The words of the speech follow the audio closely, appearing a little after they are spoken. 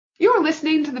You're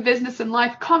listening to the Business and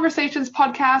Life Conversations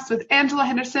podcast with Angela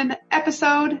Henderson,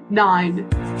 episode 9.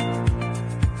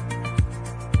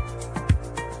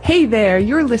 Hey there,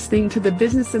 you're listening to the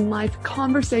Business and Life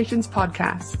Conversations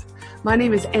podcast. My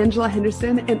name is Angela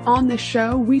Henderson, and on this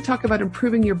show, we talk about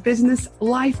improving your business,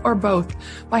 life, or both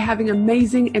by having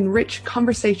amazing and rich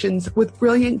conversations with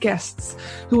brilliant guests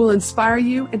who will inspire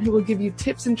you and who will give you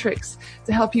tips and tricks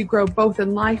to help you grow both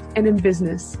in life and in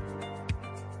business.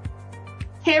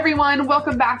 Hey everyone,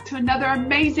 welcome back to another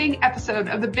amazing episode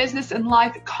of the Business and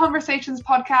Life Conversations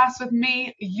podcast with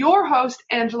me, your host,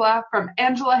 Angela from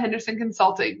Angela Henderson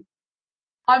Consulting.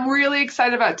 I'm really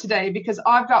excited about today because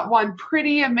I've got one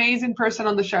pretty amazing person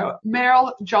on the show,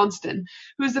 Meryl Johnston,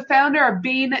 who's the founder of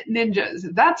Bean Ninjas.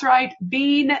 That's right,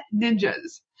 Bean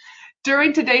Ninjas.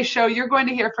 During today's show, you're going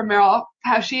to hear from Meryl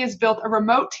how she has built a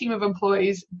remote team of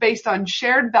employees based on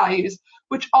shared values,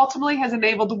 which ultimately has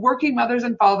enabled working mothers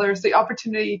and fathers the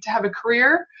opportunity to have a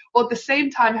career while at the same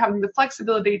time having the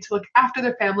flexibility to look after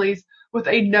their families with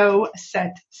a no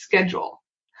set schedule.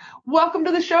 Welcome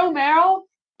to the show, Meryl.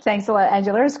 Thanks a lot,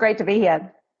 Angela. It's great to be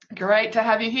here. Great to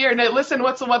have you here. Now, listen,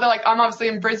 what's the weather like? I'm obviously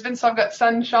in Brisbane, so I've got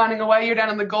sun shining away. You're down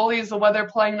in the Goldie. Is the weather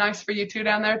playing nice for you too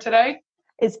down there today?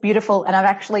 It's beautiful, and I've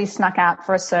actually snuck out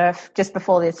for a surf just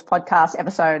before this podcast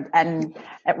episode, and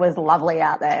it was lovely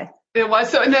out there. It was.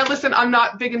 So now listen, I'm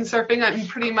not big in surfing. I'm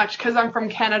pretty much, because I'm from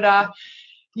Canada,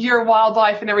 your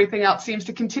wildlife and everything else seems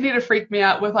to continue to freak me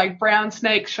out with like brown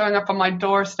snakes showing up on my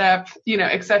doorstep,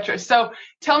 etc. So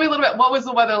tell me a little bit, what was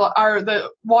the weather or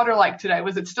the water like today?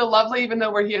 Was it still lovely even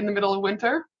though we're here in the middle of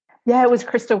winter? Yeah, it was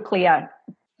crystal clear.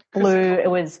 Blue. It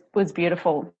was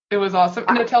beautiful. It was awesome.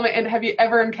 And now tell me, and have you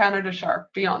ever encountered a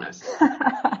shark? Be honest.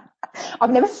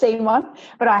 I've never seen one,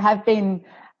 but I have been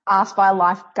asked by a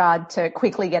lifeguard to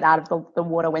quickly get out of the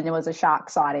water when there was a shark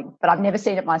sighting, but I've never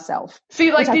seen it myself.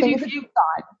 See, like,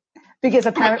 because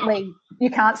apparently you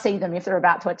can't see them if they're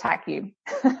about to attack you.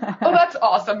 Oh, that's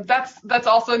awesome. That's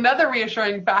also another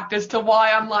reassuring fact as to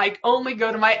why I'm like, only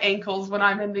go to my ankles when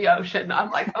I'm in the ocean.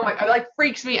 I'm like, oh my God, it like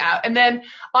freaks me out. And then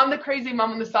I'm the crazy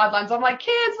mom on the sidelines. I'm like,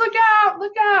 kids, look out.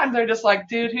 And they're just like,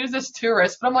 dude, who's this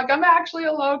tourist? But I'm like, I'm actually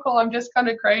a local. I'm just kind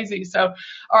of crazy. So,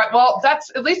 all right, well, that's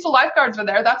at least the lifeguards are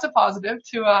there. That's a positive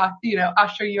to,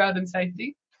 usher you out in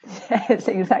safety. Yes,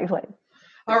 exactly.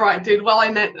 All right, dude. Well,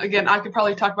 I could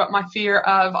probably talk about my fear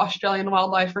of Australian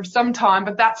wildlife for some time,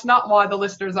 but that's not why the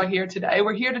listeners are here today.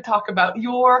 We're here to talk about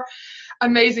your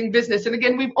amazing business. And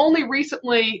again, we've only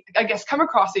recently, come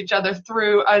across each other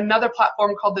through another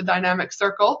platform called the Dynamic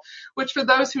Circle, which for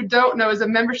those who don't know is a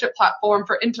membership platform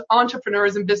for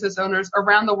entrepreneurs and business owners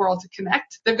around the world to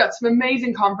connect. They've got some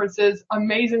amazing conferences,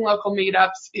 amazing local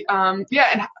meetups.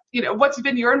 What's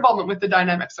been your involvement with the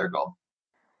Dynamic Circle?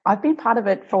 I've been part of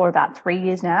it for about 3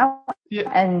 years now.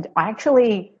 Yeah. And I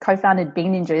actually co-founded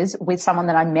Bean Ninjas with someone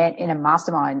that I met in a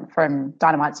mastermind from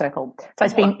Dynamite Circle. So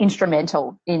it's been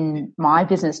instrumental in my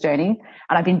business journey.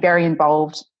 And I've been very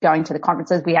involved going to the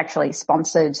conferences. We've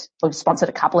sponsored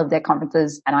a couple of their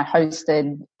conferences, and I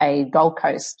hosted a Gold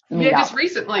Coast meetup. Yeah, just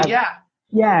recently,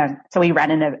 Yeah. So we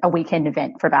ran a weekend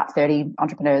event for about 30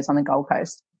 entrepreneurs on the Gold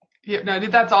Coast. Yeah, no,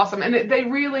 that's awesome. And they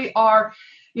really are,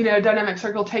 Dynamic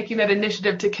Circle taking that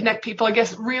initiative to connect people,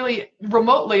 really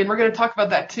remotely. And we're going to talk about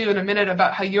that too in a minute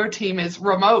about how your team is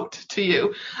remote to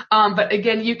you. But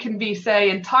again, you can be, say,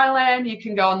 in Thailand, you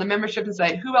can go on the membership and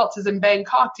say, who else is in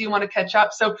Bangkok? Do you want to catch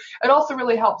up? So it also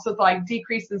really helps with like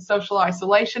decrease in social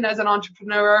isolation as an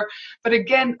entrepreneur. But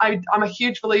again, I'm a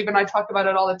huge believer, and I talk about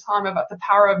it all the time, about the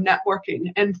power of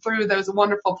networking. And through those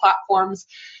wonderful platforms,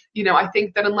 I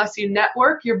think that unless you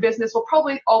network, your business will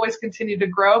probably always continue to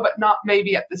grow, but not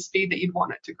maybe at the speed that you'd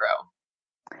want it to grow.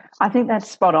 I think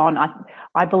that's spot on.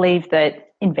 I believe that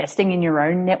investing in your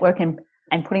own network and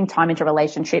putting time into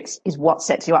relationships is what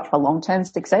sets you up for long-term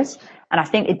success. And I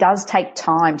think it does take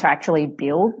time to actually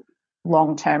build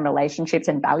long-term relationships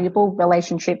and valuable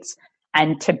relationships,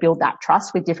 and to build that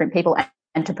trust with different people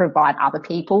and to provide other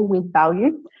people with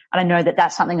value. And I know that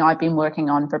that's something I've been working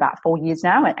on for about 4 years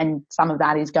now. And some of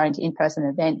that is going to in-person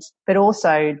events, but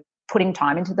also putting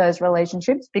time into those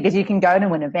relationships, because you can go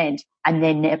to an event and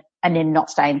then not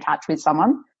stay in touch with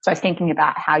someone. So thinking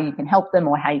about how you can help them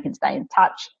or how you can stay in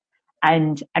touch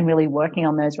and really working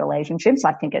on those relationships.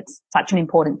 I think it's such an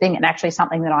important thing, and actually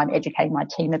something that I'm educating my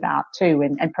team about too,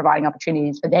 and providing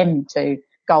opportunities for them to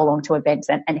go along to events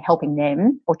and helping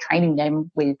them or training them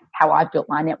with how I've built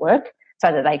my network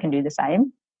so that they can do the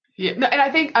same. Yeah, and I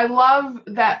think I love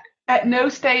that at no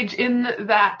stage in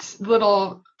that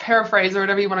little paraphrase or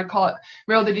whatever you want to call it.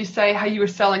 Meryl, did you say how you were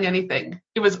selling anything?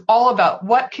 It was all about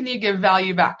what can you give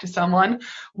value back to someone?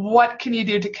 What can you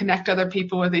do to connect other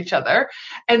people with each other?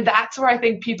 And that's where I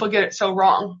think people get it so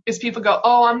wrong, is people go,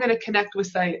 oh, I'm going to connect with,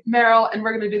 say, Meryl, and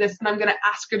we're going to do this, and I'm going to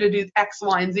ask her to do X,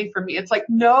 Y, and Z for me. It's like,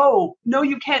 no,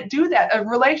 you can't do that. A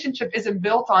relationship isn't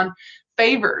built on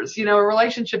favors. A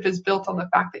relationship is built on the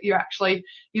fact that you're actually,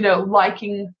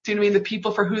 liking, do you know what I mean, the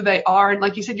people for who they are. And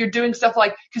like you said, you're doing stuff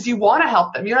like because you want to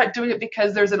help them. You're not doing it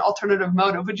because there's an alternative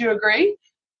motive. Would you agree?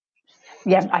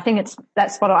 Yeah, I think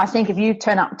that's spot on. I think if you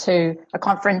turn up to a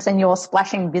conference and you're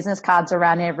splashing business cards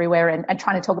around everywhere and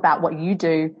trying to talk about what you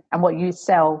do and what you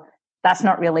sell, that's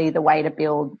not really the way to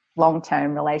build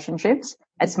long-term relationships.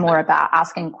 It's more about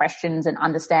asking questions and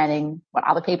understanding what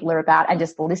other people are about and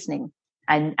just listening.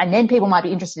 And then people might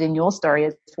be interested in your story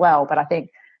as well. But I think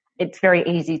it's very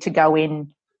easy to go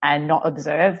in and not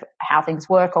observe how things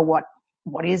work or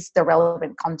what is the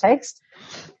relevant context.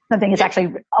 I think it's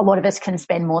actually a lot of us can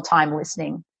spend more time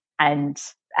listening and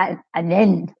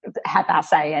then have our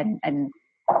say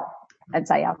and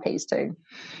say our piece too.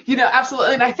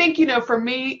 Absolutely. And I think, for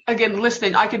me, again,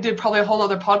 listening, I could do probably a whole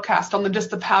other podcast on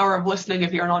just the power of listening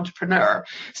if you're an entrepreneur.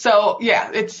 So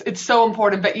yeah, it's so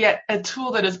important, but yet a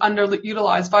tool that is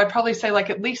underutilized by, I'd probably say like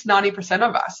at least 90%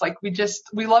 of us. Like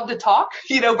we love to talk,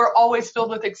 we're always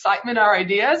filled with excitement, our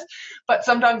ideas, but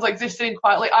sometimes like just sitting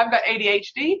quietly, I've got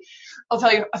ADHD. I'll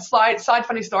tell you a side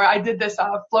funny story. I did this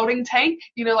floating tank,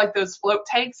 like those float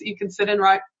tanks that you can sit in,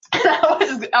 right?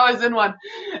 I was in one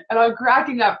and I'm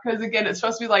cracking up because again, it's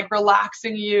supposed to be like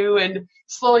relaxing you and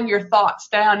slowing your thoughts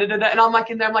down. And I'm like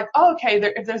in there, I'm like, oh, okay,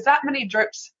 if there's that many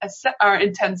drips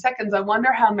in 10 seconds, I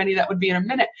wonder how many that would be in a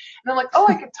minute. And I'm like, oh,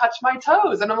 I could touch my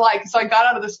toes. And I'm like, so I got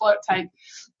out of this float tank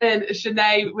and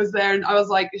Shanae was there and I was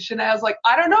like,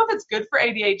 I don't know if it's good for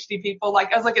ADHD people.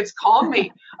 Like, I was like, it's calmed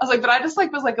me. I was like, but I just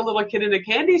was like a little kid in a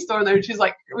candy store there. And she's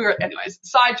like, anyways,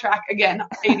 sidetrack again,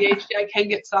 ADHD. I can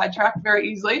get sidetracked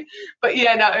very easily. But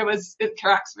yeah, no, it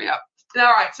cracks me up. All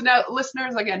right. So now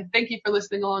listeners, again, thank you for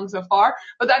listening along so far,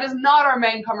 but that is not our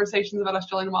main conversations about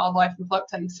Australian wildlife and float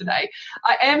tanks today.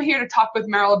 I am here to talk with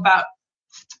Meryl about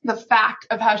the fact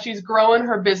of how she's growing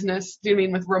her business,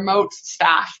 with remote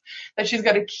staff, that she's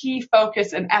got a key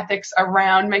focus and ethics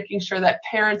around making sure that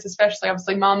parents, especially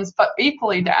obviously moms, but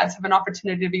equally dads, have an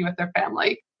opportunity to be with their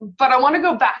family. But I want to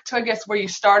go back to, I guess, where you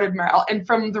started, Meryl. And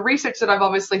from the research that I've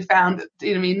obviously found,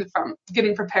 from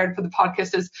getting prepared for the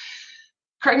podcast is,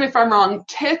 correct me if I'm wrong,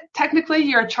 technically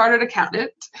you're a chartered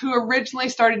accountant who originally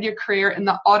started your career in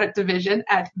the audit division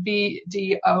at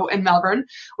BDO in Melbourne,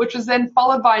 which was then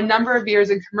followed by a number of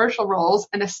years in commercial roles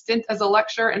and a stint as a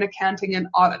lecturer in accounting and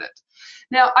audit.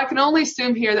 Now, I can only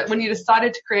assume here that when you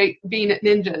decided to create Bean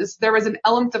Ninjas, there was an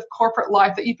element of corporate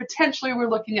life that you potentially were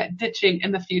looking at ditching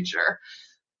in the future.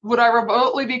 Would I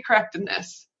remotely be correct in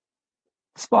this?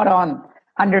 Spot on,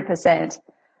 100%.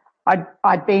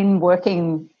 I'd been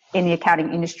working in the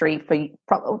accounting industry for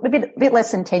a bit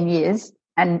less than 10 years,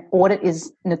 and audit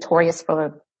is notorious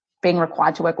for being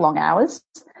required to work long hours.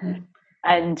 Mm.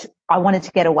 And I wanted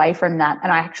to get away from that.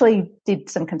 And I actually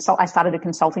did I started a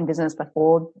consulting business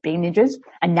before Bean Ninjas,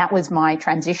 and that was my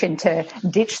transition to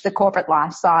ditch the corporate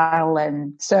lifestyle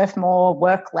and surf more,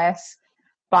 work less.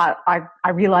 But I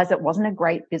realized it wasn't a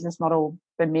great business model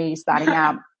for me starting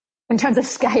out in terms of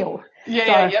scale.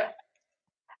 Yeah.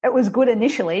 It was good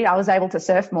initially. I was able to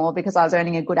surf more because I was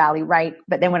earning a good hourly rate.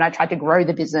 But then when I tried to grow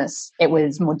the business, it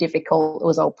was more difficult. It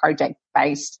was all project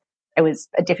based. It was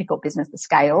a difficult business to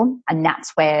scale. And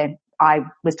that's where I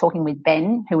was talking with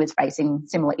Ben, who was facing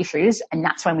similar issues. And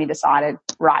that's when we decided,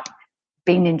 right,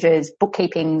 Bean Ninjas,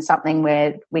 bookkeeping, something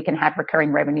where we can have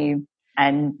recurring revenue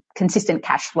and consistent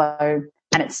cash flow.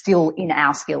 And it's still in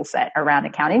our skill set around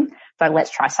accounting. So let's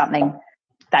try something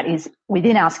that is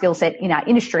within our skill set in our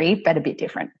industry, but a bit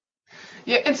different.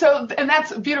 Yeah, and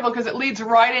that's beautiful because it leads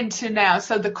right into now.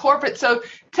 So the corporate, so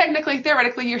technically,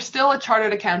 theoretically, you're still a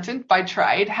chartered accountant by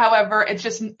trade. However, it's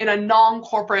just in a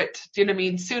non-corporate,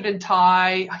 suit and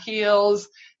tie, heels,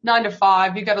 9 to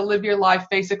 5. You've got to live your life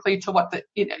basically to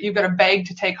you've got to beg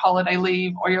to take holiday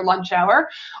leave or your lunch hour,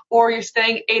 or you're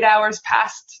staying 8 hours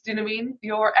past,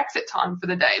 your exit time for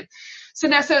the day. So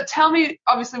tell me,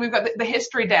 obviously we've got the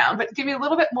history down, but give me a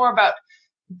little bit more about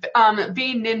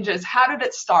Bean Ninjas. How did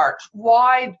it start?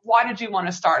 Why did you want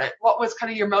to start it? What was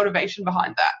kind of your motivation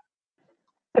behind that?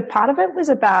 But part of it was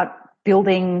about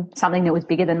building something that was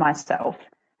bigger than myself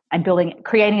and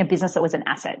creating a business that was an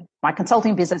asset. My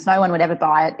consulting business, no one would ever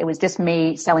buy it. It was just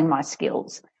me selling my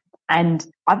skills. And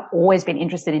I've always been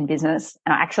interested in business.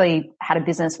 And I actually had a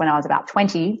business when I was about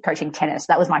 20 coaching tennis.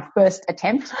 That was my first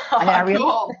attempt. And then I realized,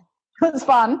 cool. It was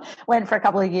fun. Went for a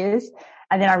couple of years.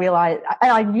 And then I realized,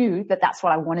 and I knew that that's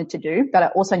what I wanted to do, but I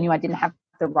also knew I didn't have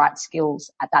the right skills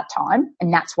at that time.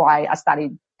 And that's why I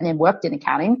studied and then worked in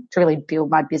accounting to really build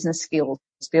my business skills,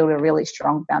 build a really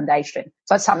strong foundation.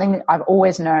 So it's something that I've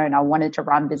always known I wanted to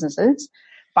run businesses,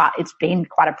 but it's been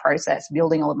quite a process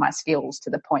building all of my skills to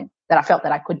the point that I felt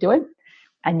that I could do it.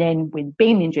 And then with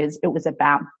Bean Ninjas, it was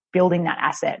about building that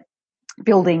asset,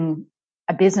 building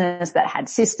a business that had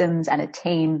systems and a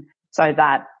team so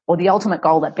that, or the ultimate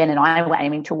goal that Ben and I were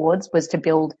aiming towards was to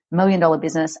build $1 million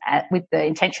business with the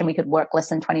intention we could work less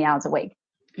than 20 hours a week.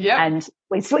 Yeah. And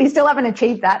we still haven't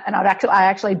achieved that. And I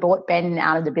actually bought Ben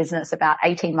out of the business about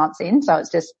 18 months in. So it's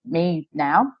just me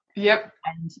now. Yep.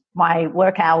 And my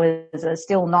work hours are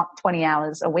still not 20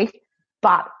 hours a week,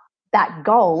 but that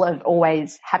goal of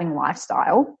always having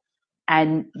lifestyle,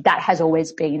 and that has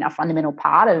always been a fundamental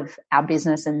part of our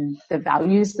business and the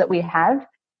values that we have.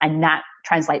 And that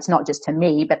translates not just to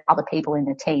me, but other people in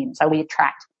the team. So we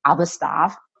attract other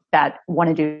staff that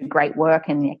want to do great work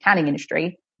in the accounting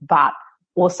industry, but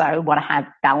also want to have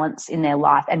balance in their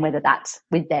life, and whether that's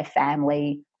with their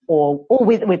family or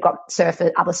we've got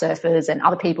other surfers and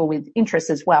other people with interests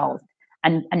as well.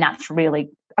 And that's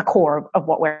really a core of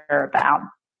what we're about.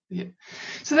 Yeah.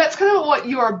 So that's kind of what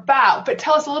you're about, but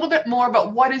tell us a little bit more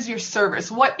about what is your service?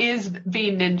 What is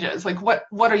Bean Ninjas? Like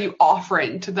what are you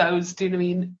offering to those? Do you know what I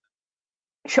mean?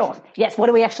 Sure. Yes. What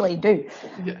do we actually do?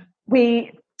 Yeah.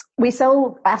 We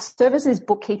sell our services,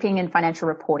 bookkeeping and financial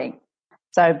reporting.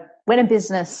 So when a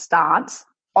business starts,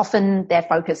 often their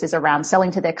focus is around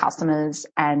selling to their customers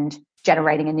and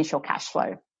generating initial cash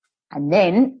flow. And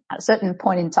then at a certain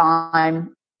point in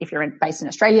time, if you're based in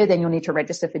Australia, then you'll need to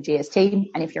register for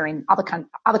GST. And if you're in other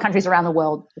countries around the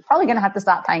world, you're probably going to have to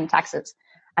start paying taxes.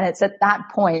 And it's at that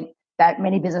point that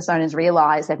many business owners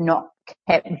realize they've not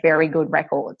kept very good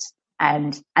records.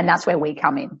 And that's where we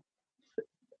come in.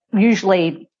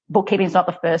 Usually bookkeeping is not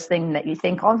the first thing that you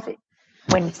think of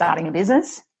when starting a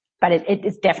business, but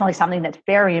it's definitely something that's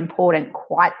very important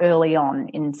quite early on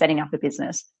in setting up a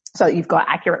business. So you've got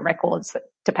accurate records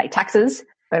to pay taxes,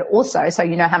 but also so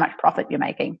you know how much profit you're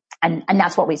making. And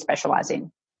that's what we specialize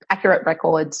in. Accurate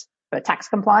records for tax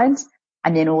compliance,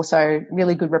 and then also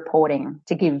really good reporting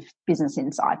to give business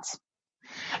insights.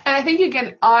 And I think,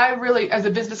 again, I really, as a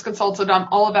business consultant, I'm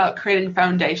all about creating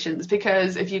foundations,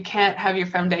 because if you can't have your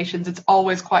foundations, it's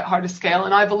always quite hard to scale.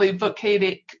 And I believe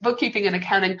bookkeeping and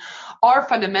accounting are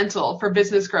fundamental for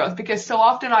business growth, because so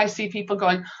often I see people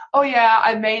going, oh yeah,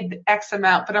 I made X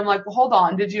amount, but I'm like, well, hold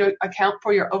on. Did you account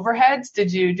for your overheads?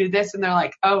 Did you do this? And they're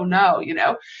like, oh no,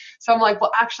 So I'm like,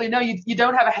 well, actually, no, you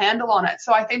don't have a handle on it.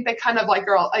 So I think they kind of like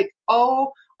are like,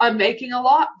 oh, I'm making a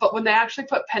lot, but when they actually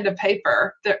put pen to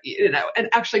paper, and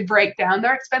actually break down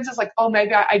their expenses, like, oh,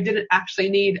 maybe I didn't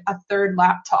actually need a third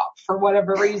laptop for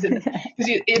whatever reason, because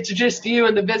it's just you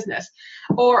and the business.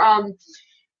 Or, and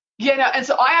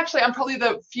so I'm probably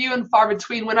the few and far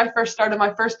between. When I first started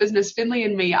my first business, Finley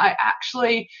and Me, I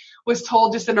actually was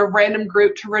told just in a random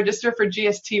group to register for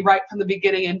GST right from the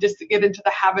beginning, and just to get into the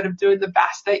habit of doing the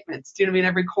BAS statements,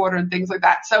 every quarter and things like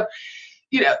that. So,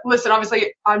 listen,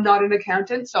 obviously I'm not an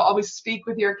accountant, so always speak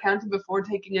with your accountant before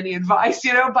taking any advice,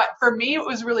 but for me, it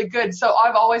was really good. So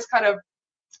I've always kind of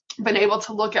been able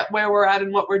to look at where we're at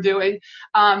and what we're doing.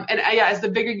 As the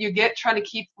bigger you get, trying to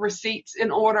keep receipts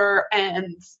in order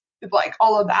and like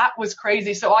all of that was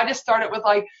crazy. So I just started with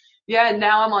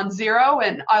now I'm on Xero,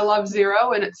 and I love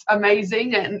Xero, and it's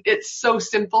amazing, and it's so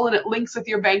simple, and it links with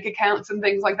your bank accounts and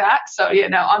things like that. So,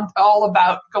 I'm all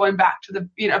about going back to the,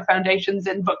 foundations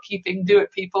and bookkeeping. Do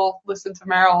it, people. Listen to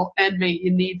Meryl and me.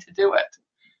 You need to do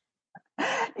it.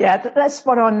 Yeah, that's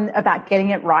spot on about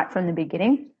getting it right from the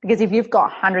beginning, because if you've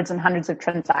got hundreds and hundreds of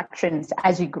transactions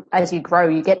as you grow,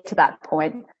 you get to that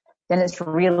point, then it's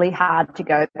really hard to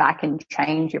go back and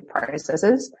change your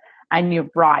processes. And you're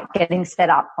right, getting set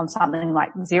up on something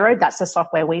like Xero, that's the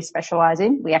software we specialize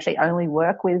in. We actually only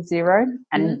work with Xero,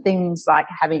 and things like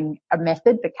having a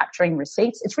method for capturing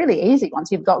receipts. It's really easy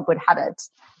once you've got good habits,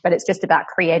 but it's just about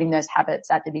creating those habits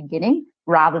at the beginning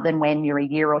rather than when you're a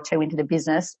year or two into the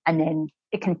business, and then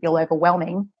it can feel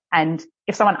overwhelming. And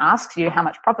if someone asks you how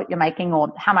much profit you're making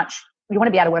or how much you want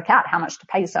to be able to work out how much to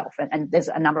pay yourself, and there's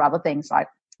a number of other things like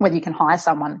whether you can hire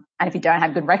someone, and if you don't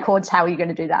have good records, how are you going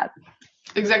to do that?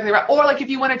 Exactly right. Or like if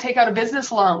you want to take out a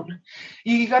business loan,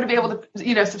 you got to be able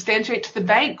to, substantiate to the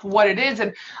bank what it is.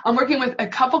 And I'm working with a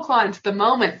couple clients at the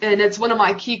moment, and it's one of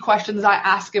my key questions I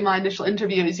ask in my initial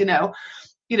interviews,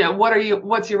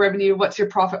 what's your revenue? What's your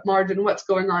profit margin? What's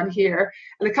going on here?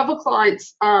 And a couple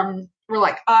clients were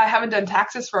like, I haven't done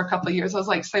taxes for a couple of years. I was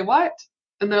like, say what?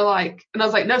 And they're like, and I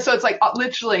was like, no. So it's like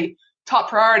literally top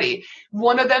priority.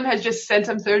 One of them has just sent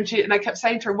them through, and I kept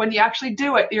saying to her, when you actually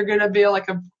do it, you're going to feel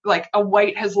like a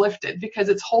weight has lifted, because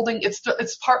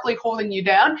it's partly holding you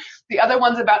down. The other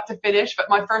one's about to finish, but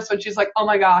my first one, she's like, oh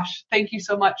my gosh, thank you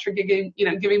so much for giving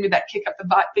me that kick up the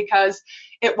butt, because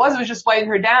it was just weighing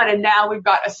her down. And now we've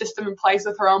got a system in place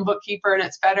with her own bookkeeper, and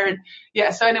it's better. And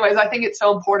yeah, so anyways, I think it's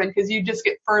so important, because you just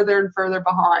get further and further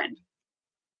behind.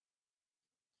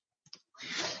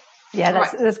 Yeah,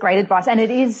 that's great advice. And it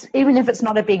is, even if it's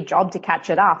not a big job to catch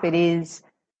it up,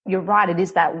 you're right, it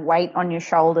is that weight on your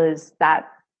shoulders, that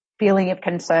feeling of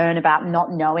concern about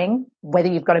not knowing whether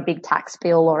you've got a big tax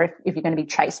bill or if you're going to be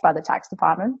chased by the tax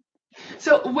department.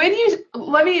 So I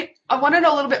want to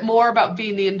know a little bit more about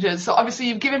Bee Ninjas. So obviously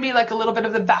you've given me like a little bit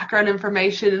of the background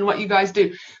information and what you guys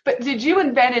do, but did you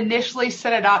and Ben initially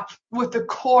set it up with the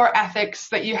core ethics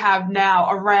that you have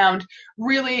now around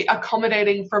really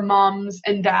accommodating for moms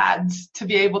and dads to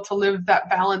be able to live that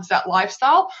balance, that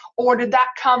lifestyle, or did that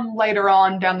come later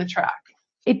on down the track?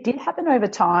 It did happen over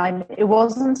time. It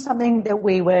wasn't something that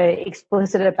we were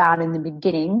explicit about in the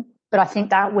beginning, but I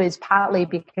think that was partly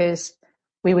because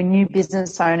we were new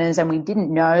business owners and we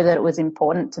didn't know that it was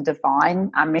important to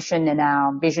define our mission and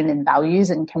our vision and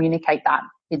values and communicate that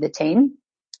with the team.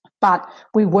 But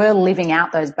we were living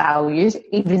out those values,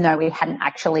 even though we hadn't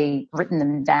actually written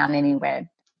them down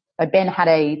anywhere. So Ben had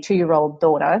a 2-year-old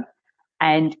daughter,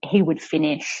 and he would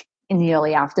finish in the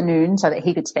early afternoon so that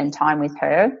he could spend time with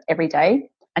her every day.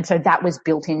 And so that was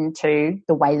built into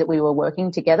the way that we were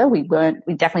working together. We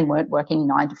definitely weren't working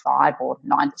 9 to 5 or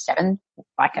 9 to 7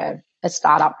 like a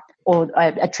startup or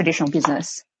a traditional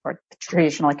business or a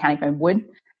traditional accounting firm would.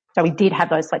 So we did have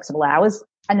those flexible hours.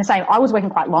 And the same, I was working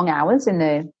quite long hours in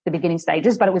the beginning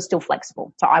stages, but it was still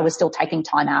flexible. So I was still taking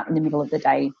time out in the middle of the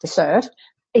day to serve,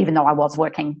 even though I was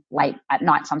working late at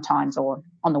night sometimes or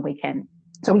on the weekend.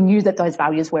 So we knew that those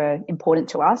values were important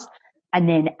to us. And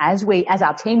then as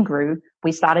our team grew,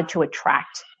 we started to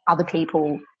attract other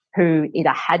people who either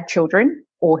had children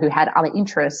or who had other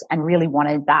interests and really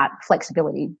wanted that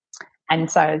flexibility. And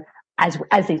so as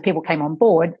these people came on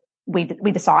board, we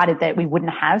decided that we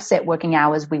wouldn't have set working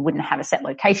hours. We wouldn't have a set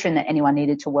location that anyone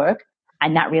needed to work.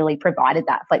 And that really provided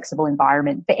that flexible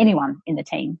environment for anyone in the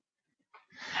team.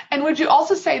 And would you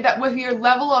also say that with your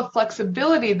level of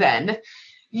flexibility then,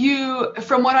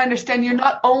 from what I understand, you're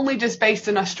not only just based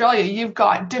in Australia, you've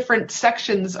got different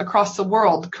sections across the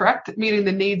world, correct? Meeting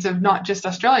the needs of not just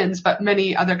Australians, but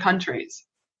many other countries.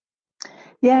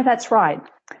 Yeah, that's right.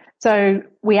 So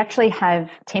we actually have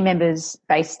team members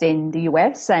based in the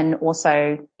US and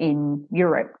also in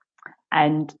Europe,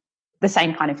 and the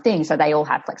same kind of thing. So they all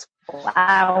have flexible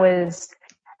hours,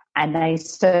 and they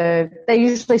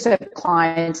usually serve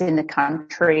clients in the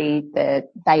country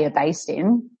that they are based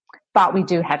in. But we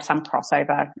do have some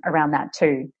crossover around that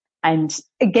too. And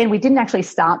again, we didn't actually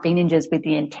start Bee Ninjas with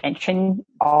the intention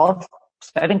of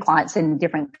serving clients in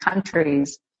different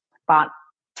countries, but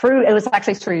it was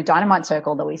actually through Dynamite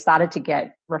Circle that we started to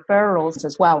get referrals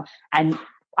as well. And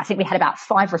I think we had about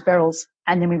 5 referrals,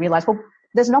 and then we realized, well,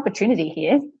 there's an opportunity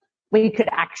here. We could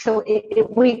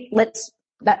actually,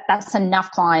 that's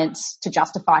enough clients to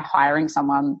justify hiring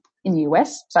someone in the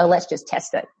US. So let's just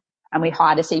test it. And we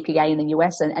hired a CPA in the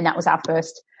US, and that was our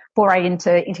first foray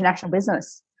into international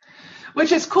business.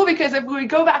 Which is cool, because if we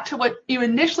go back to what you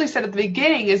initially said at the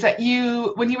beginning, is that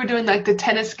when you were doing like the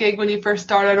tennis gig when you first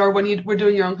started, or when you were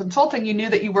doing your own consulting, you knew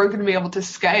that you weren't going to be able to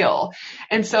scale.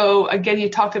 And so again, you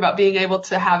talked about being able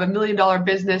to have $1 million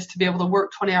business to be able to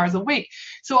work 20 hours a week.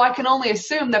 So I can only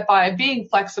assume that by being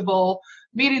flexible,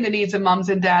 meeting the needs of moms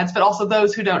and dads, but also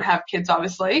those who don't have kids,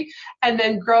 obviously, and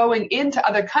then growing into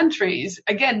other countries,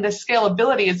 again, the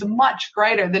scalability is much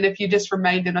greater than if you just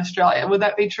remained in Australia. Would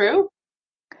that be true?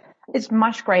 It's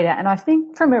much greater. And I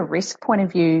think from a risk point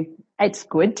of view, it's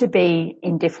good to be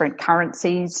in different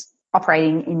currencies,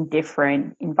 operating in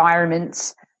different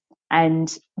environments,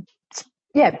 and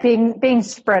being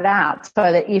spread out,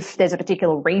 so that if there's a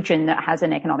particular region that has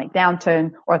an economic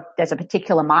downturn, or if there's a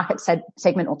particular market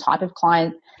segment or type of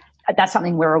client, that's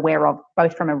something we're aware of,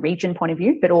 both from a region point of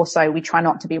view, but also we try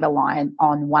not to be reliant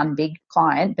on one big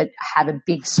client, but have a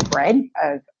big spread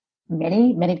of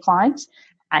many, many clients.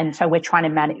 And so we're trying to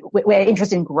manage, we're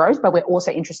interested in growth, but we're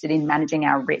also interested in managing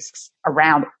our risks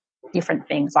around different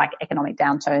things like economic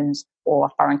downturns or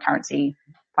foreign currency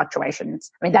fluctuations.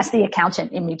 I mean, that's the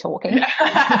accountant in me talking.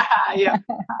 Yeah.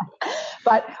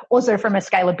 But also from a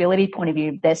scalability point of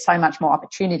view, there's so much more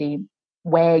opportunity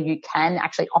where you can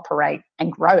actually operate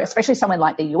and grow, especially somewhere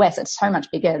like the US. It's so much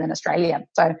bigger than Australia.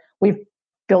 So we've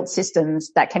built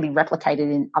systems that can be replicated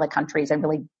in other countries and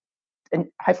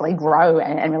hopefully grow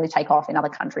and really take off in other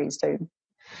countries too.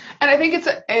 And I think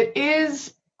it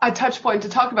is a touch point to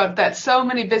talk about that. So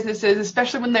many businesses,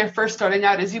 especially when they're first starting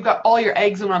out, is you've got all your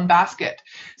eggs in one basket.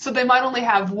 So they might only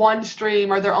have one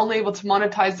stream, or they're only able to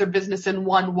monetize their business in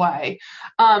one way.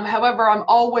 However, I'm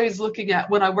always looking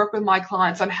at, when I work with my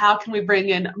clients, on how can we bring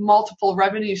in multiple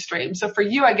revenue streams. So for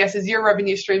you, I guess, is your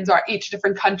revenue streams are each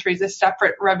different countries, a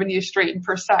separate revenue stream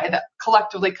per se that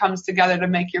collectively comes together to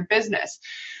make your business.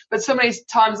 But so many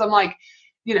times I'm like,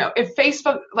 if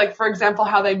Facebook, like, for example,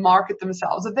 how they market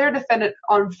themselves, if they're dependent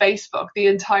on Facebook the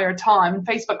entire time and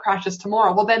Facebook crashes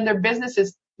tomorrow, well, then their business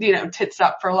is, tits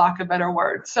up, for lack of a better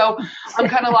word. So I'm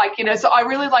kind of like, so I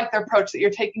really like the approach that you're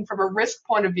taking from a risk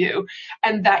point of view,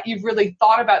 and that you've really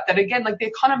thought about that. Again, like the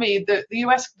economy, the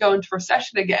US could go into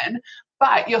recession again,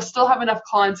 but you'll still have enough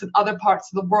clients in other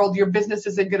parts of the world. Your business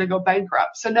isn't going to go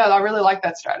bankrupt. So no, I really like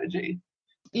that strategy.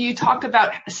 You talked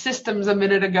about systems a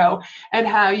minute ago and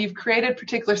how you've created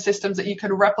particular systems that you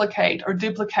can replicate or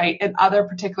duplicate in other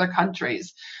particular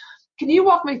countries. Can you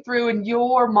walk me through, in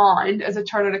your mind as a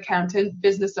chartered accountant,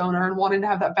 business owner, and wanting to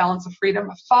have that balance of freedom,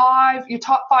 your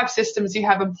top 5 systems you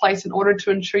have in place in order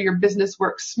to ensure your business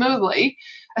works smoothly,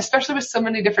 especially with so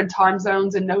many different time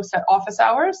zones and no set office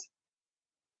hours?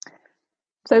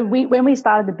 So when we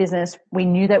started the business, we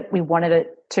knew that we wanted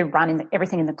it to run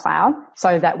everything in the cloud,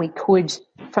 so that we could,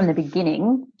 from the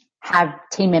beginning, have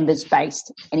team members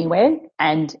based anywhere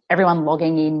and everyone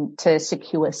logging in to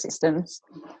secure systems.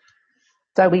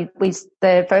 So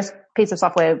the first piece of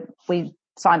software we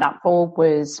signed up for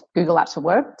was Google Apps for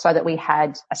Work, so that we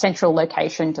had a central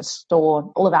location to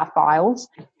store all of our files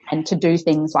and to do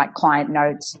things like client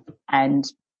notes. And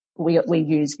we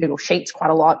use Google Sheets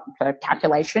quite a lot for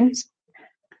calculations.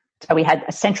 So we had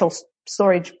a central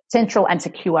and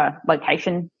secure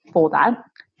location for that.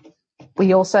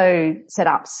 We also set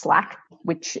up Slack,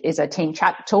 which is a team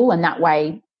chat tool, and that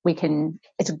way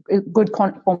it's a good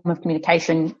form of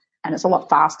communication, and it's a lot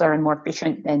faster and more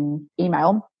efficient than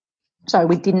email. So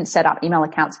we didn't set up email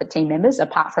accounts for team members,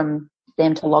 apart from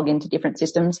them to log into different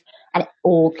systems, and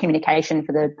all communication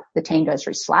for the team goes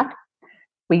through Slack.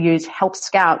 We use Help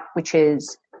Scout, which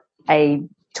is a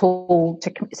tool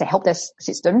it's a help desk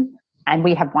system, and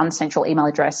we have one central email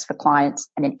address for clients,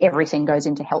 and then everything goes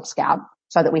into Help Scout,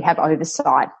 so that we have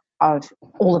oversight of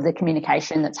all of the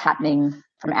communication that's happening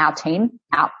from our team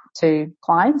out to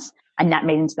clients. And that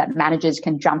means that managers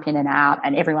can jump in and out,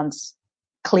 and everyone's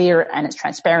clear and it's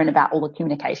transparent about all the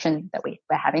communication that we're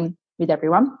having with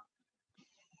everyone.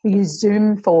 We use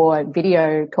Zoom for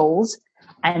video calls,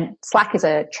 and Slack is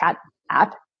a chat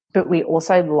app, but we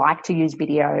also like to use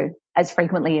video as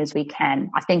frequently as we can.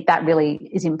 I think that really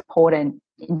is important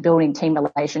in building team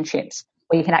relationships,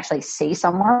 where you can actually see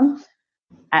someone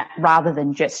rather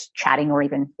than just chatting or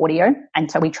even audio.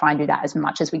 And so we try and do that as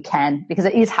much as we can, because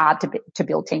it is hard to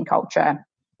build team culture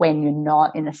when you're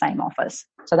not in the same office.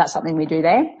 So that's something we do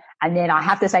there. And then I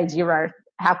have to say Xero.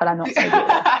 How could I not say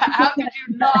Xero? How could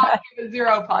you not give a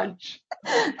Xero punch?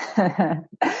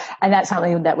 And that's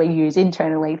something that we use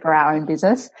internally for our own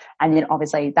business. And then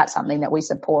obviously that's something that we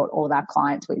support all of our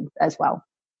clients with as well.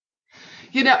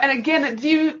 And again,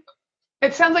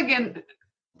 it sounds like,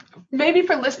 maybe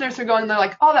for listeners who are going, they're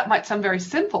like, oh, that might sound very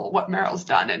simple what Meryl's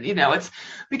done. And, it's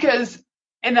because,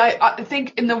 and I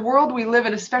think in the world we live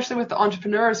in, especially with the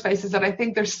entrepreneur space, is that I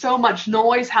think there's so much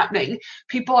noise happening.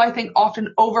 People, I think,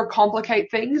 often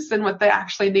overcomplicate things than what they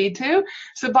actually need to.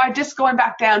 So by just going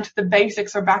back down to the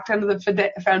basics, or back down to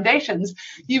the foundations,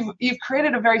 you've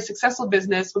created a very successful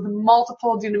business with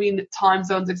multiple, time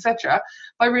zones, etc.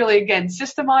 by really, again,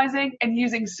 systemizing and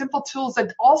using simple tools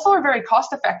that also are very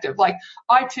cost effective. Like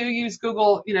I too use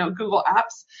Google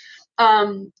Apps.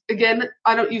 Again,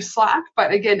 I don't use Slack,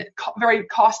 but again, very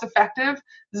cost effective.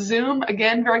 Zoom,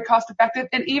 again, very cost effective.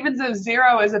 And even though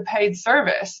Xero is a paid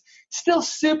service, still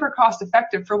super cost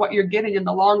effective for what you're getting in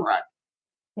the long run.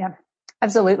 Yeah,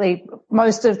 absolutely.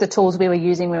 Most of the tools we were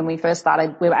using when we first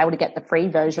started, we were able to get the free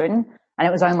version. And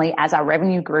it was only as our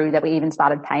revenue grew that we even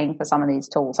started paying for some of these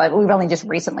tools. So we've only just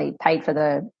recently paid for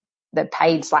the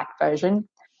paid Slack version.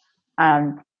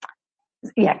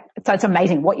 So it's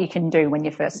amazing what you can do when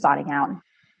you're first starting out.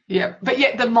 Yeah, but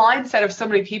yet the mindset of so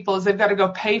many people is they've got to go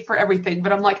pay for everything.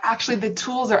 But I'm like, actually, the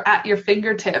tools are at your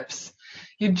fingertips.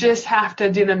 You just have to,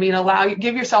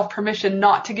 give yourself permission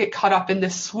not to get caught up in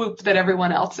this swoop that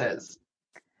everyone else is.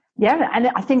 Yeah, and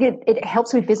I think it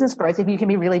helps with business growth if you can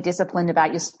be really disciplined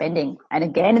about your spending. And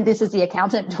again, this is the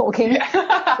accountant talking.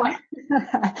 Yeah.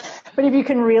 But if you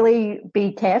can really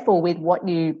be careful with what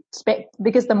you spend,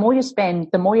 because the more you spend,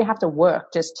 the more you have to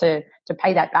work just to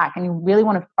pay that back. And you really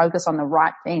want to focus on the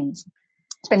right things,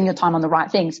 spending your time on the right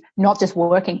things, not just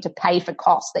working to pay for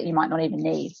costs that you might not even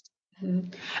need.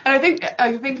 And I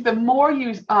think the more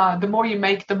you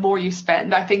make, the more you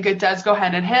spend. I think it does go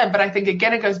hand in hand, but I think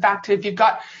again it goes back to if you've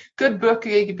got good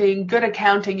bookkeeping, good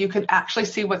accounting, you can actually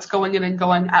see what's going in and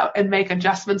going out and make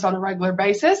adjustments on a regular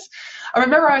basis. I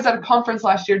remember I was at a conference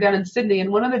last year down in Sydney,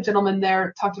 and one of the gentlemen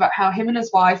there talked about how him and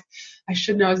his wife, I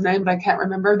should know his name, but I can't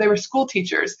remember, they were school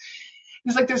teachers.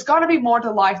 He's like, there's got to be more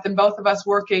to life than both of us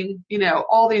working,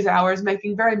 all these hours,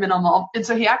 making very minimal. And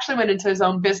so he actually went into his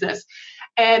own business.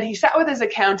 And he sat with his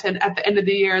accountant at the end of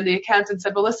the year, and the accountant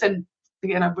said, well, listen,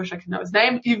 again, I wish I could know his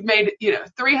name. You've made,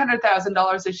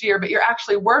 $300,000 this year, but you're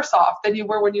actually worse off than you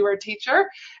were when you were a teacher.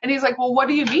 And he's like, well, what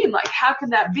do you mean? Like, how can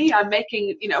that be? I'm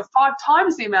making, 5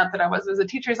 times the amount that I was as a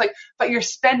teacher. He's like, but you're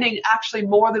spending actually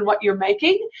more than what you're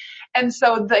making. And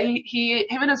so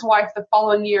him and his wife the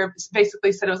following year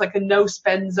basically said it was like a no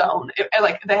spend zone.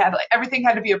 They had everything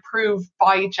had to be approved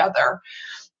by each other.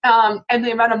 And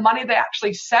the amount of money they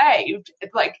actually saved,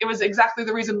 it was exactly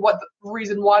the reason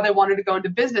why they wanted to go into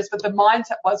business. But the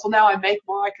mindset was, well, now I make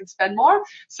more, I can spend more.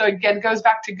 So again, it goes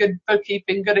back to good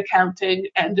bookkeeping, good accounting,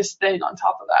 and just staying on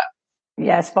top of that.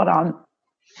 Yeah, spot on.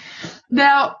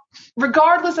 Now,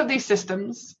 regardless of these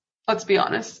systems, let's be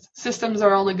honest, systems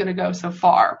are only going to go so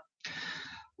far.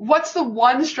 What's the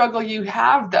one struggle you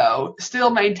have, though,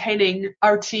 still maintaining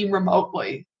our team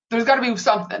remotely? There's got to be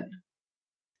something.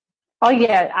 Oh,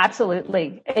 yeah,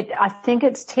 absolutely. I think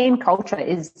it's team culture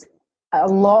is a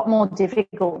lot more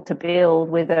difficult to build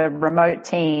with a remote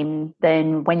team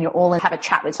than when you're all in, have a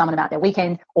chat with someone about their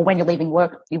weekend, or when you're leaving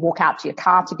work, you walk out to your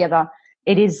car together.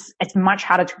 It's much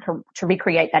harder to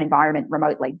recreate that environment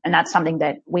remotely. And that's something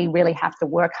that we really have to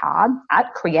work hard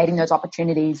at, creating those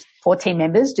opportunities for team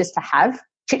members just to have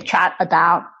chit chat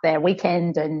about their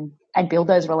weekend and build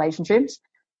those relationships.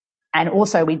 And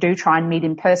also we do try and meet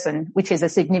in person, which is a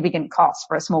significant cost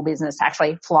for a small business to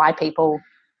actually fly people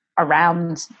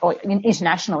around or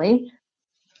internationally.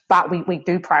 But we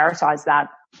do prioritize that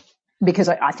because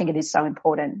I think it is so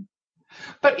important.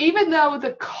 But even though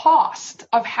the cost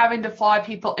of having to fly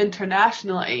people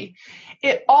internationally,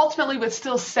 it ultimately would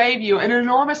still save you an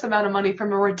enormous amount of money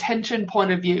from a retention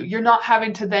point of view. You're not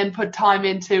having to then put time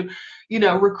into,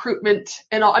 recruitment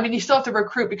and all. I mean, you still have to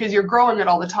recruit because you're growing it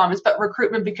all the time, but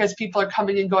recruitment because people are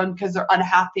coming and going because they're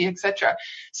unhappy, etc.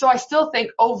 So I still think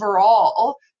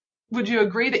overall, would you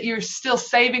agree that you're still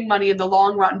saving money in the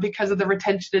long run because of the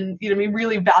retention and,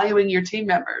 really valuing your team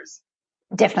members?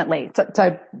 Definitely.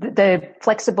 So the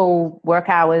flexible work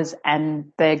hours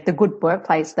and the good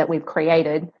workplace that we've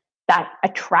created that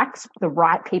attracts the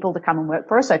right people to come and work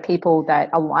for us. So people that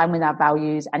align with our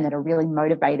values and that are really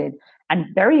motivated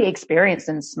and very experienced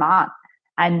and smart.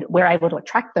 And we're able to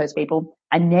attract those people.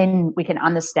 And then we can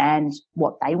understand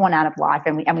what they want out of life,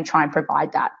 and we try and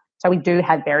provide that. So we do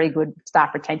have very good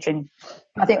staff retention.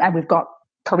 I think we've got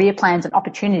career plans and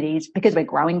opportunities because we're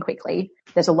growing quickly.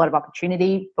 There's a lot of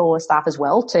opportunity for staff as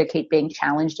well to keep being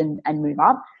challenged and move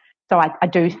up. So I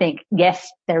do think, yes,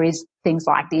 there is things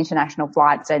like the international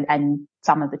flights and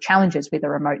some of the challenges with a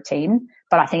remote team,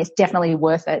 but I think it's definitely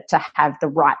worth it to have the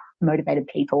right motivated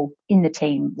people in the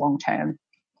team long term.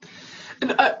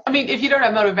 I mean, if you don't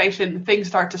have motivation, things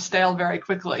start to stale very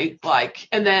quickly,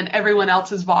 and then everyone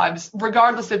else's vibes,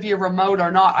 regardless if you're remote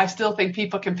or not, I still think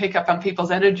people can pick up on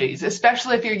people's energies,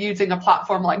 especially if you're using a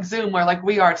platform like Zoom where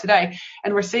we are today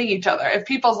and we're seeing each other. If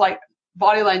people's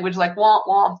body language, womp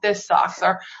womp, this sucks,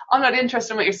 or I'm not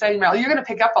interested in what you're saying, Meryl, you're going to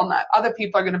pick up on that. Other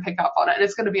people are going to pick up on it, and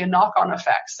it's going to be a knock-on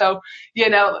effect. So,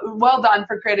 well done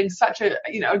for creating such a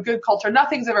good culture.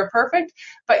 Nothing's ever perfect,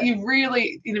 but you've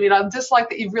really, I dislike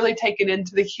that you've really taken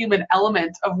into the human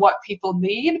element of what people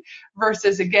need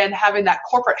versus, again, having that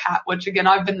corporate hat, which, again,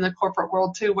 I've been in the corporate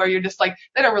world too, where you're just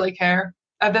they don't really care.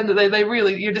 And then they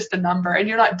really, you're just a number, and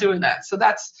you're not doing that. So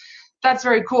that's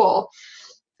very cool.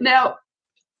 Now,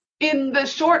 in the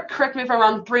short, correct me if I'm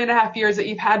wrong, 3.5 years that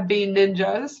you've had Bean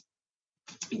Ninjas,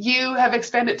 you have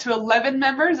expanded to 11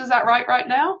 members. Is that right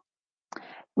now?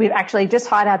 We've actually just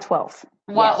hired our 12th.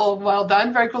 Well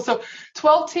done. Very cool. So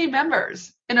 12 team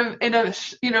members in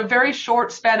a very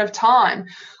short span of time.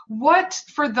 What,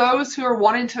 for those who are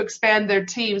wanting to expand their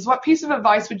teams, what piece of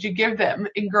advice would you give them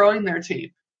in growing their team?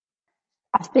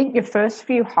 I think your first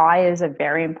few hires are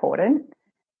very important,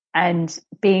 and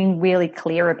being really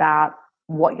clear about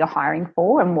what you're hiring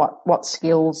for and what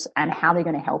skills and how they're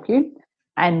going to help you.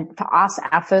 And for us,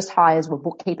 our first hires were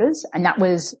bookkeepers, and that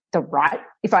was the right,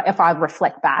 if I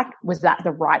reflect back, was that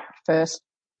the right first,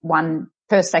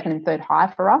 second and third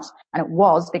hire for us? And it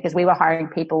was, because we were hiring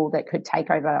people that could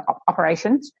take over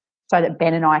operations so that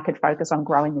Ben and I could focus on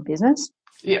growing the business.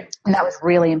 Yeah. And that was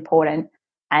really important.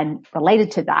 And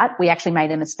related to that, we actually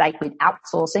made a mistake with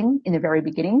outsourcing in the very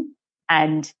beginning.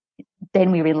 And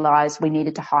then we realized we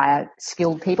needed to hire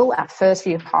skilled people. Our first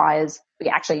few hires,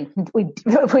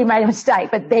 we made a mistake,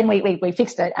 but then we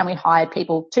fixed it and we hired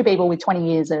two people with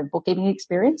 20 years of bookkeeping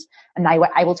experience, and they were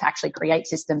able to actually create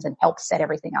systems and help set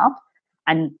everything up.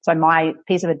 And so my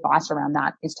piece of advice around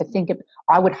that is to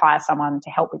I would hire someone to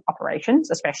help with operations,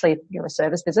 especially if you're a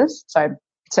service business, so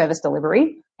service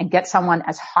delivery, and get someone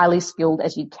as highly skilled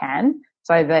as you can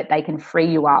so that they can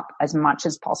free you up as much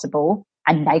as possible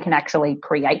and they can actually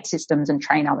create systems and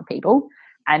train other people.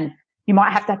 And you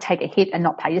might have to take a hit and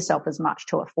not pay yourself as much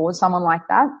to afford someone like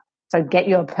that. So get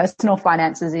your personal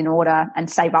finances in order and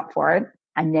save up for it,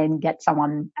 and then get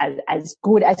someone as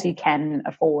good as you can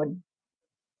afford.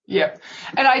 Yeah.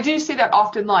 And I do see that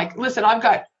often. Like, listen, I've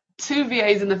got 2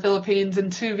 VAs in the Philippines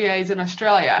and 2 VAs in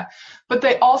Australia, but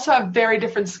they also have very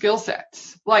different skill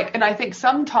sets. Like, and I think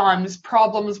sometimes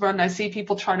problems when I see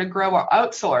people trying to grow or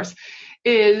outsource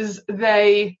is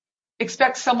they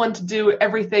expect someone to do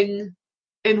everything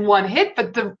in one hit,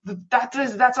 but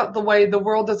that's not the way. The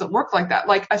world doesn't work like that.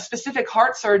 Like, a specific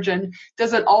heart surgeon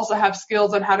doesn't also have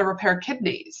skills on how to repair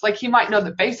kidneys. Like, he might know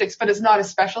the basics, but it's not a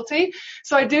specialty.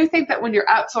 So I do think that when you're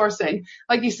outsourcing,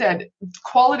 like you said,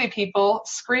 quality people,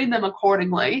 screen them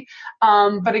accordingly.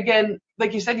 But again,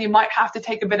 like you said, you might have to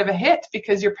take a bit of a hit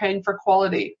because you're paying for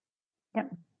quality.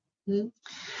 Yep.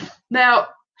 Mm-hmm. Now,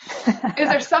 is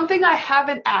there something I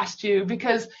haven't asked you?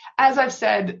 Because as I've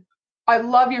said, I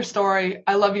love your story.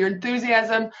 I love your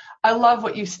enthusiasm. I love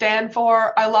what you stand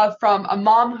for. I love from a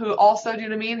mom who also, do you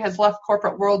know what I mean, has left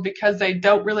corporate world because they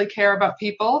don't really care about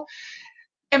people.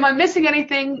 Am I missing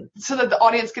anything so that the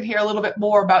audience can hear a little bit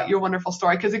more about your wonderful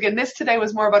story? Because again, this today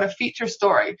was more about a feature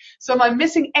story. So am I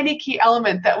missing any key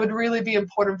element that would really be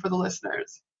important for the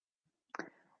listeners?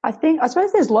 I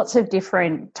suppose there's lots of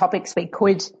different topics we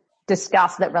could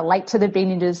discuss that relate to the Be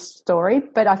Ninjas story,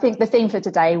 but I think the theme for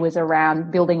today was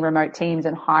around building remote teams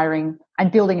and hiring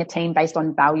and building a team based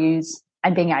on values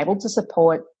and being able to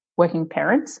support working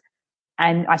parents.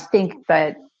 And I think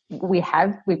that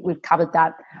we've covered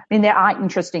that. I mean, there are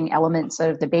interesting elements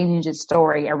of the Be Ninjas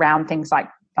story around things like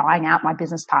buying out my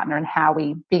business partner and how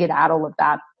we figured out all of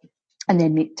that and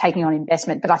then taking on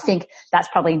investment. But I think that's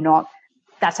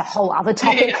a whole other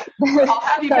topic. Yeah. I'll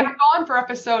have you back on for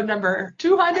episode number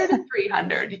 200 and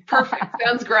 300. Perfect.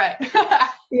 Sounds great.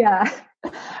 Yeah.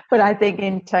 But I think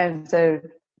in terms of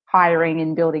hiring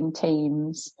and building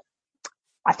teams,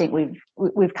 I think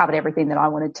we've covered everything that I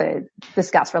wanted to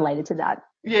discuss related to that.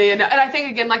 Yeah. No. And I think,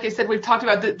 again, like I said, we've talked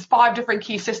about the 5 different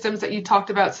key systems that you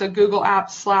talked about. So Google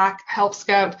Apps, Slack, Help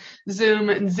Scout, Zoom,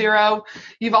 and Xero.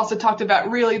 You've also talked about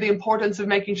really the importance of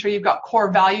making sure you've got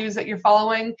core values that you're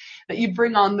following, that you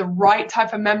bring on the right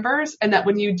type of members, and that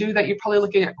when you do that, you're probably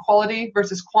looking at quality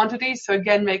versus quantity. So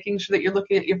again, making sure that you're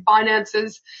looking at your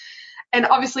finances. And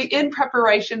obviously, in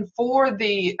preparation for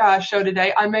the show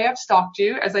today, I may have stalked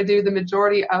you, as I do the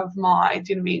majority of my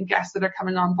guests that are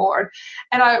coming on board.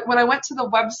 And when I went to the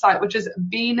website, which is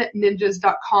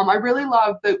beanninjas.com, I really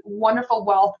loved the wonderful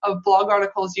wealth of blog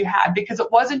articles you had, because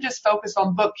it wasn't just focused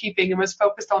on bookkeeping, it was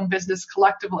focused on business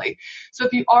collectively. So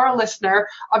if you are a listener,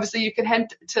 obviously you can head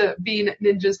to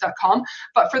beanninjas.com.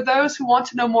 But for those who want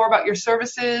to know more about your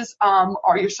services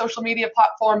or your social media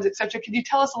platforms, etc., could you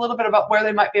tell us a little bit about where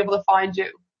they might be able to find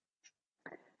you?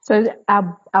 So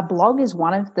our blog is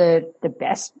one of the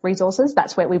best resources.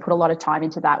 That's where we put a lot of time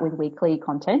into that with weekly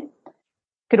content. You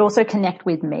could also connect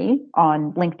with me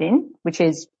on LinkedIn, which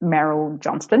is Meryl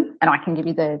Johnston, and I can give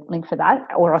you the link for that,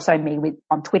 or also me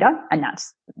on Twitter, and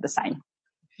that's the same.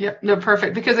 Yep, no,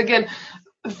 perfect. Because again,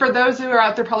 for those who are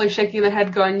out there probably shaking their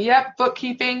head going, yep,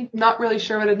 bookkeeping, not really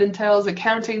sure what it entails,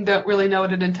 accounting, don't really know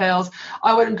what it entails,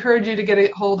 I would encourage you to get a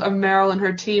hold of Meryl and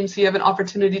her team so you have an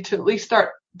opportunity to at least start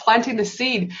planting the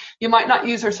seed. You might not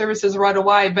use her services right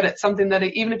away, but it's something that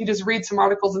even if you just read some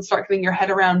articles and start getting your head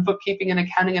around bookkeeping and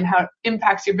accounting and how it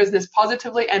impacts your business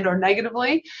positively and or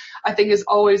negatively, I think is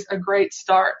always a great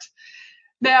start.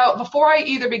 Now, before I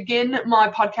either begin my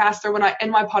podcast or when I end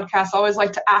my podcast, I always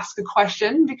like to ask a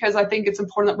question, because I think it's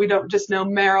important that we don't just know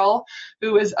Meryl,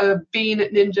 who is a Bean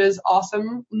Ninjas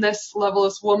awesomeness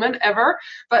levelest woman ever.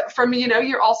 But from,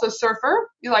 you're also a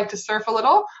surfer. You like to surf a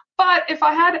little. But if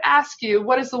I had to ask you,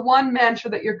 what is the one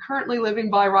mantra that you're currently living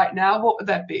by right now, what would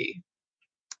that be?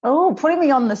 Oh, putting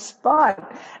me on the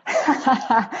spot.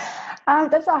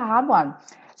 That's a hard one.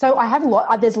 So I have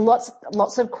there's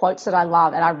lots of quotes that I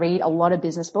love, and I read a lot of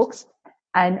business books,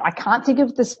 and I can't think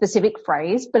of the specific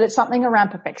phrase, but it's something around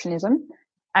perfectionism,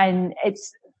 and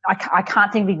I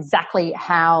can't think of exactly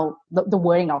how the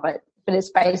wording of it, but it's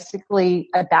basically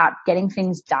about getting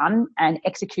things done and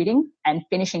executing and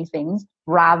finishing things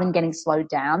rather than getting slowed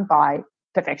down by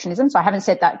perfectionism. So I haven't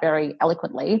said that very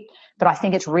eloquently, but I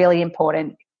think it's really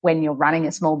important when you're running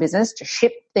a small business to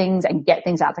ship things and get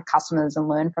things out to customers and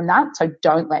learn from that. So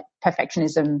don't let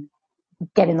perfectionism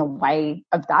get in the way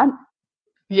of that.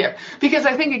 Yeah, because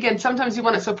I think, again, sometimes you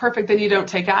want it so perfect that you don't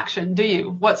take action, do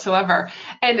you, whatsoever?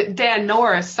 And Dan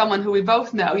Norris, someone who we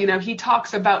both know, he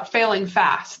talks about failing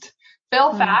fast.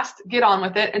 Fail fast, get on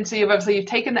with it. And so you've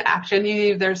taken the action,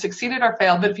 you either succeeded or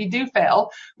failed. But if you do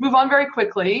fail, move on very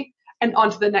quickly and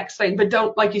on to the next thing. But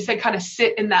don't, like you said, kind of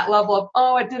sit in that level of,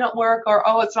 oh, it didn't work, or,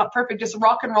 oh, it's not perfect. Just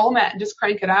rock and roll, Matt, and just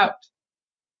crank it out.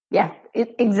 Yeah,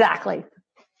 exactly.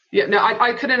 Yeah, no,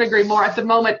 I couldn't agree more. At the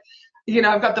moment,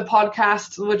 I've got the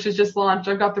podcast, which is just launched.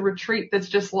 I've got the retreat that's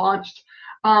just launched.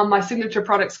 My signature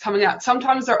product's coming out.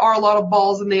 Sometimes there are a lot of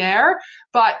balls in the air,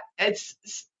 but it's,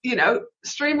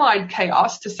 streamlined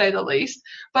chaos, to say the least.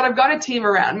 But I've got a team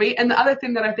around me. And the other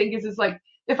thing that I think is like,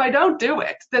 if I don't do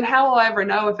it, then how will I ever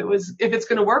know if it's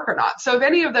going to work or not? So if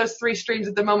any of those three streams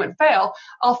at the moment fail,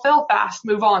 I'll fail fast,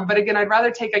 move on. But again, I'd rather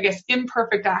take, I guess,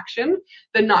 imperfect action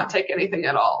than not take anything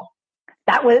at all.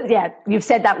 You've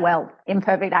said that well.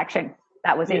 Imperfect action.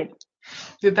 That was it.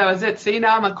 That was it. See,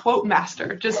 now I'm a quote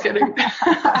master. Just kidding.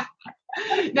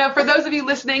 Now, for those of you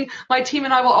listening, my team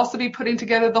and I will also be putting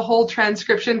together the whole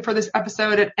transcription for this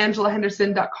episode at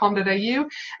angelahenderson.com.au.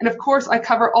 And of course, I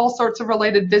cover all sorts of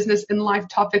related business and life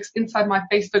topics inside my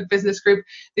Facebook business group,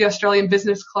 the Australian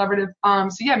Business Collaborative.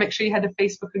 Make sure you head to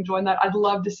Facebook and join that. I'd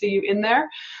love to see you in there.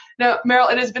 Now, Meryl,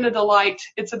 it has been a delight.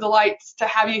 It's a delight to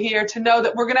have you here, to know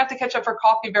that we're going to have to catch up for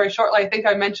coffee very shortly. I think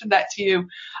I mentioned that to you.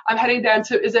 I'm heading down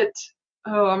to,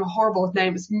 I'm horrible with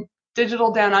names,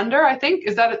 Digital Down Under, I think.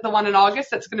 Is that the one in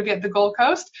August that's going to be at the Gold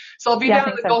Coast? So I'll be down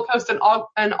on the Gold Coast in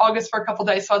August for a couple of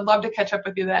days. So I'd love to catch up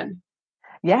with you then.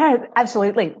 Yeah,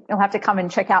 absolutely. You'll have to come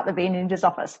and check out the Bee Ninjas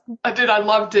office. I'd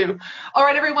love to. All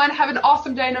right, everyone, have an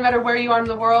awesome day no matter where you are in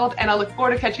the world. And I look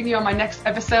forward to catching you on my next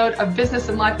episode of Business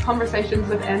and Life Conversations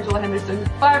with Angela Henderson.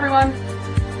 Bye, everyone.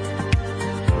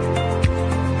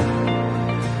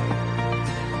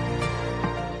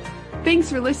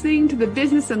 Thanks for listening to the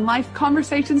Business and Life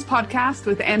Conversations podcast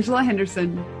with Angela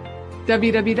Henderson.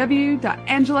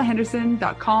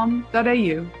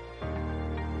 www.angelahenderson.com.au